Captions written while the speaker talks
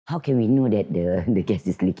How can we know that the gas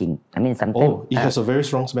is leaking? I mean, sometimes... Oh, it has a very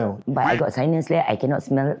strong smell. But I got sinus there, I cannot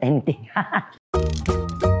smell anything.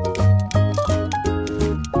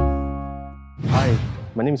 Hi,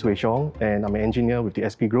 my name is Weixiong and I'm an engineer with the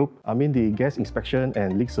SP Group. I'm in the gas inspection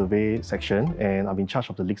and leak survey section and I'm in charge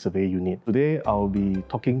of the leak survey unit. Today, I'll be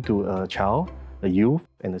talking to a child, a youth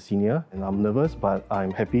and a senior, and I'm nervous but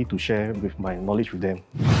I'm happy to share with my knowledge with them.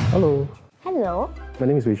 Hello. Hello, My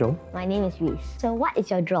name is Weixiong. my name is Reese. So what is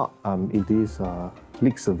your job? I'm in this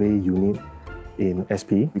leak survey unit in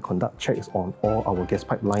SP. We conduct checks on all our gas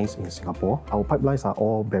pipelines in Singapore. Our pipelines are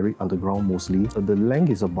all buried underground mostly. So the length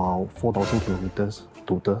is about 4,000 kilometers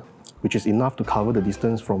total, which is enough to cover the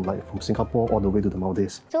distance from Singapore all the way to the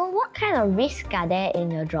Maldives. So what kind of risks are there in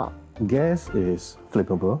your job? Gas is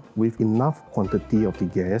flammable. With enough quantity of the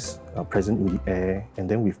gas present in the air and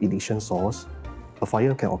then with ignition source, a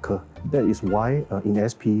fire can occur. That is why in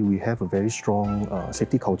SP we have a very strong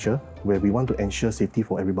safety culture where we want to ensure safety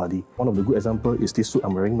for everybody. One of the good examples is this suit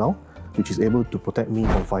I'm wearing now, which is able to protect me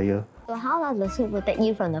from fire. So how does the suit protect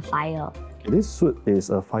you from the fire? This suit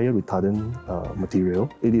is a fire retardant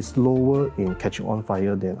material. It is slower in catching on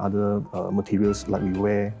fire than other materials like we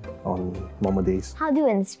wear on normal days. How do you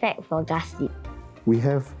inspect for gas leak? We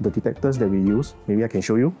have the detectors that we use. Maybe I can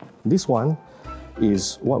show you. This one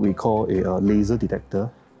is what we call a laser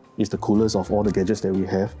detector. It's the coolest of all the gadgets that we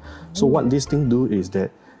have. So what this thing do is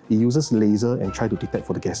that it uses laser and try to detect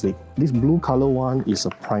for the gas leak. This blue color one is a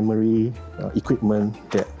primary equipment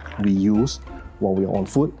that we use while we are on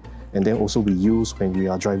foot, and then also we use when we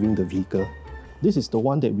are driving the vehicle. This is the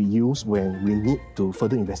one that we use when we need to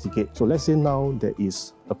further investigate. So let's say now there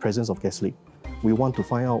is a presence of gas leak. We want to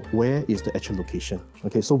find out where is the actual location.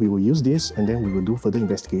 Okay, so we will use this and then we will do further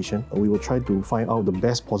investigation. We will try to find out the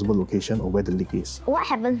best possible location of where the leak is. What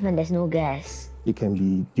happens when there's no gas? It can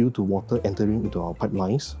be due to water entering into our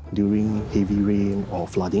pipelines during heavy rain or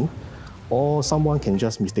flooding, or someone can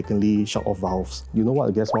just mistakenly shut off valves. You know what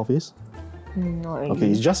a gas valve is? Not really. Okay,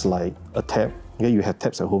 it's just like a tap. Okay, you have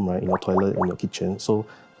taps at home, right? In your toilet, in your kitchen. So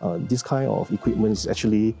this kind of equipment is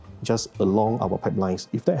actually just along our pipelines.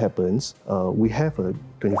 If that happens, we have a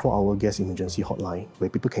 24-hour gas emergency hotline where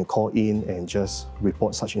people can call in and just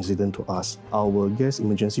report such incident to us. Our gas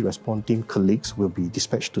emergency response team colleagues will be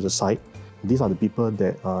dispatched to the site. These are the people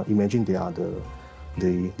that, imagine they are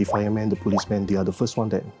the firemen, the policemen, they are the first one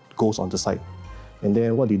that goes on the site. And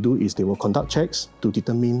then what they do is they will conduct checks to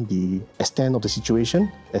determine the extent of the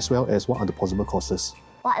situation as well as what are the possible causes.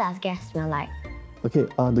 What does gas smell like? Okay,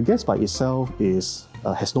 the gas by itself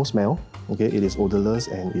has no smell. Okay, it is odorless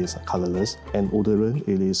and is colorless. And odorant,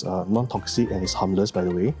 it is non-toxic and is harmless, by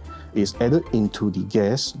the way. It's added into the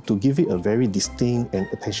gas to give it a very distinct and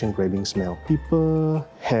attention-grabbing smell. People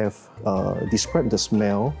have described the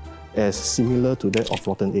smell as similar to that of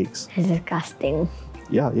rotten eggs. It's disgusting.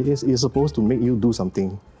 Yeah, it is. It's supposed to make you do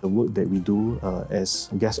something. The work that we do as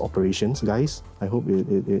gas operations guys, I hope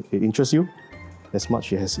it interests you as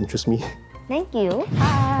much as it interests me. Thank you.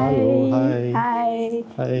 Hi. Hello, hi. Hi.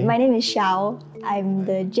 Hi. My name is Xiao. I'm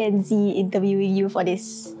the Gen Z interviewing you for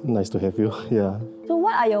this. Nice to have you. Yeah. So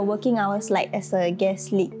what are your working hours like as a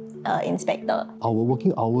gas leak inspector? Our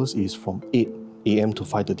working hours is from 8 AM to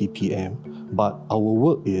 5:30 PM, but our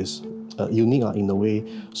work is unique in a way,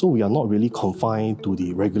 so we are not really confined to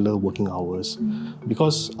the regular working hours.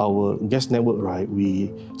 Because our gas network, right,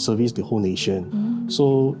 we service the whole nation.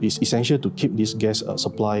 So it's essential to keep this gas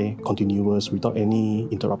supply continuous without any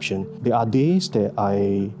interruption. There are days that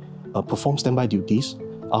I perform standby duties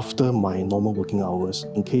after my normal working hours.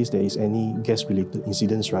 In case there is any gas-related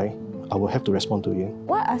incidents, right, I will have to respond to it.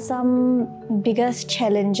 What are some biggest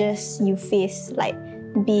challenges you face, like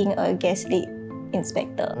being a gas leak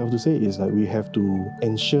inspector? I have to say is that we have to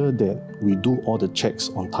ensure that we do all the checks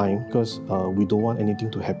on time because we don't want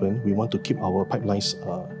anything to happen. We want to keep our pipelines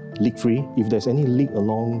leak-free. If there's any leak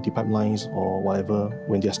along the pipelines or whatever,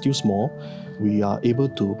 when they're still small, we are able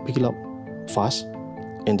to pick it up fast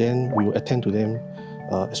and then we will attend to them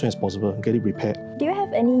as soon as possible, get it repaired. Do you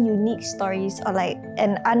have any unique stories or like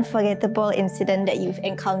an unforgettable incident that you've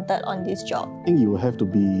encountered on this job? I think it will have to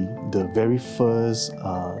be the very first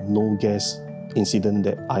no gas incident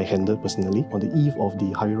that I handled personally on the eve of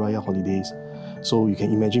the Hari Raya holidays. So you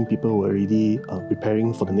can imagine people were already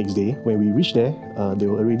preparing for the next day. When we reached there, there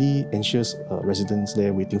were already anxious residents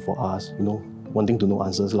there waiting for us, wanting to know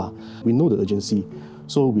answers lah. We know the urgency.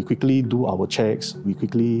 So we quickly do our checks, we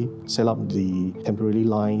quickly set up the temporary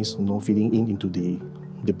lines, feeding into the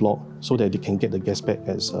block so that they can get the gas back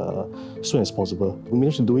as soon as possible. We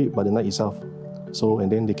managed to do it by the night itself. So,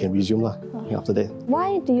 and then they can resume lah after that.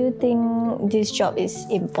 Why do you think this job is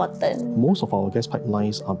important? Most of our gas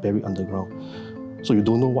pipelines are buried underground. So you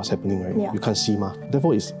don't know what's happening, right? Yeah. You can't see ma.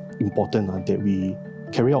 Therefore, it's important that we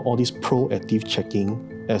carry out all this proactive checking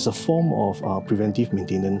as a form of preventive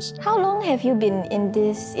maintenance. How long have you been in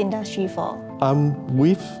this industry for? I'm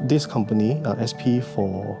with this company, SP,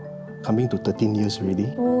 for coming to 13 years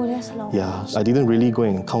already. Oh, that's long. Yeah, I didn't really go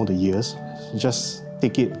and count the years. Just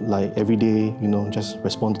take it like every day, just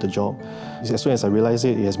respond to the job. As soon as I realized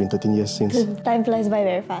it has been 13 years since. Time flies by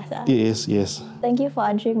very fast. It is, yes. Thank you for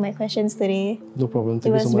answering my questions today. No problem. It Thank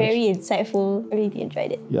you was so much. very insightful. I really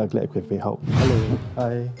enjoyed it. Yeah, glad I could help. Hello.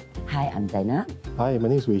 Hi. Hi, I'm Zainab. Hi, my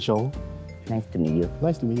name is Weixiong. Nice to meet you.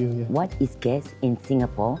 Nice to meet you. Yeah. What is gas in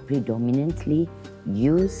Singapore predominantly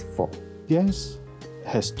used for? Gas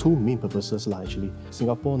has two main purposes actually.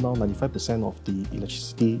 Singapore now 95% of the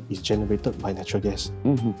electricity is generated by natural gas.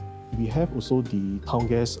 We have also the town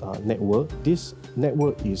gas network. This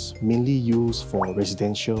network is mainly used for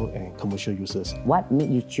residential and commercial uses. What made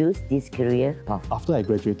you choose this career path? After I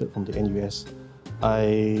graduated from the NUS,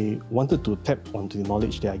 I wanted to tap onto the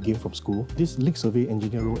knowledge that I gained from school. This leak survey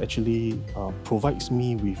engineer role actually provides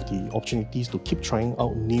me with the opportunities to keep trying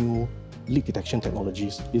out new leak detection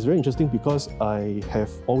technologies. It's very interesting because I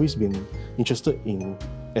have always been interested in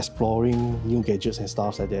exploring new gadgets and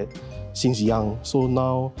stuff like that since young. So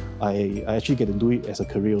now I actually get to do it as a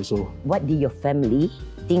career also. What did your family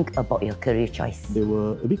think about your career choice? They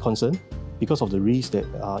were a bit concerned because of the risks that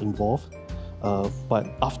are involved. But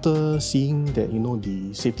after seeing that,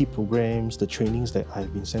 the safety programs, the trainings that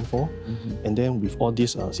I've been sent for, and then with all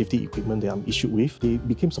this safety equipment that I'm issued with, they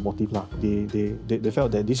became supportive lah. They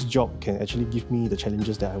felt that this job can actually give me the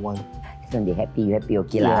challenges that I want. So they happy, you happy,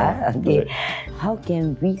 okay Yeah, lah. Okay. correct. How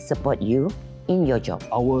can we support you in your job?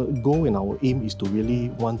 Our goal and our aim is to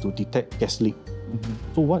really want to detect gas leak.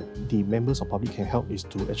 So what the members of public can help is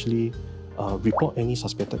to actually report any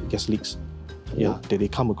suspected gas leaks that they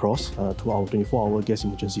come across to our 24-hour gas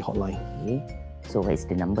emergency hotline. Okay. So what is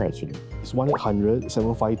the number actually? It's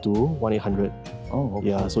 1-800-752-1800. Oh, okay.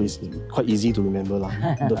 Yeah, so it's quite easy to remember lah.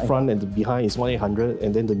 The front and the behind is 1-800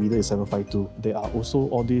 and then the middle is 752. There are also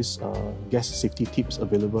all these gas safety tips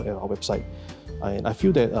available at our website. And I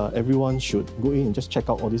feel that everyone should go in and just check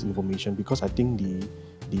out all this information because I think the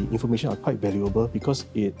information are quite valuable because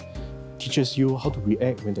it teaches you how to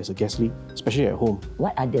react when there's a gas leak, especially at home.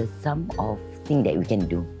 What are the some of things that we can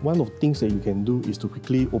do? One of the things that you can do is to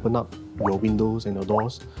quickly open up your windows and your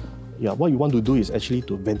doors. Yeah, what you want to do is actually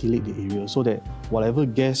to ventilate the area so that whatever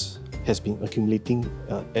gas has been accumulating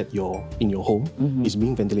in your home is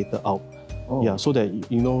being ventilated out. Oh. Yeah, so that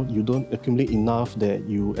you don't accumulate enough that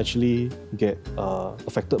you actually get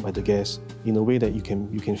affected by the gas in a way that you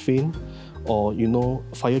can faint, or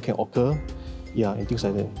fire can occur. Yeah, and things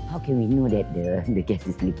like that. How can we know that the gas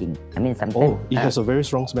is leaking? I mean, sometimes... It has a very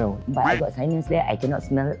strong smell. But I got sinus there, I cannot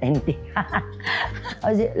smell anything.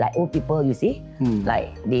 How is it? Like old people, you see?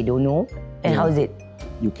 Like, they don't know. And how is it?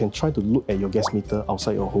 You can try to look at your gas meter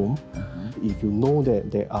outside your home. If you know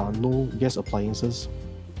that there are no gas appliances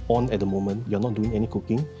on at the moment, you're not doing any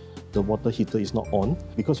cooking, the water heater is not on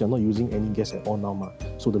because you're not using any gas at all now.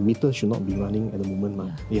 So the meter should not be running at the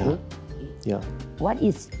moment. Yeah. Yeah. What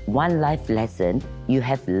is one life lesson you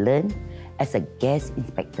have learned as a gas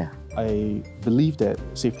inspector? I believe that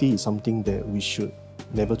safety is something that we should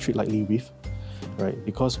never treat lightly with, right?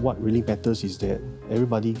 Because what really matters is that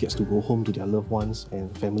everybody gets to go home to their loved ones and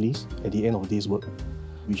families at the end of the day's work.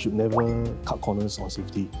 We should never cut corners on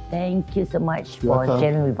safety. Thank you so much You're for welcome.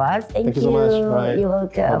 sharing with us. Thank you so much. Right. You're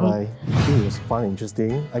welcome. Bye-bye. I think it was fun and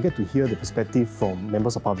interesting. I get to hear the perspective from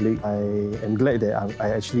members of public. I am glad that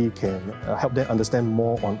I actually can help them understand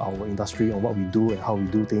more on our industry, on what we do and how we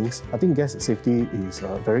do things. I think gas safety is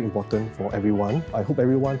very important for everyone. I hope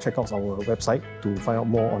everyone check out our website to find out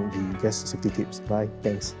more on the gas safety tips. Bye.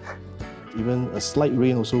 Thanks. Even a slight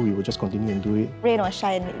rain also, we will just continue and do it. Rain or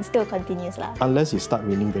shine, it still continues lah. Unless it starts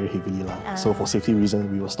raining very heavily. So for safety reasons,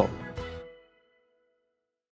 we will stop.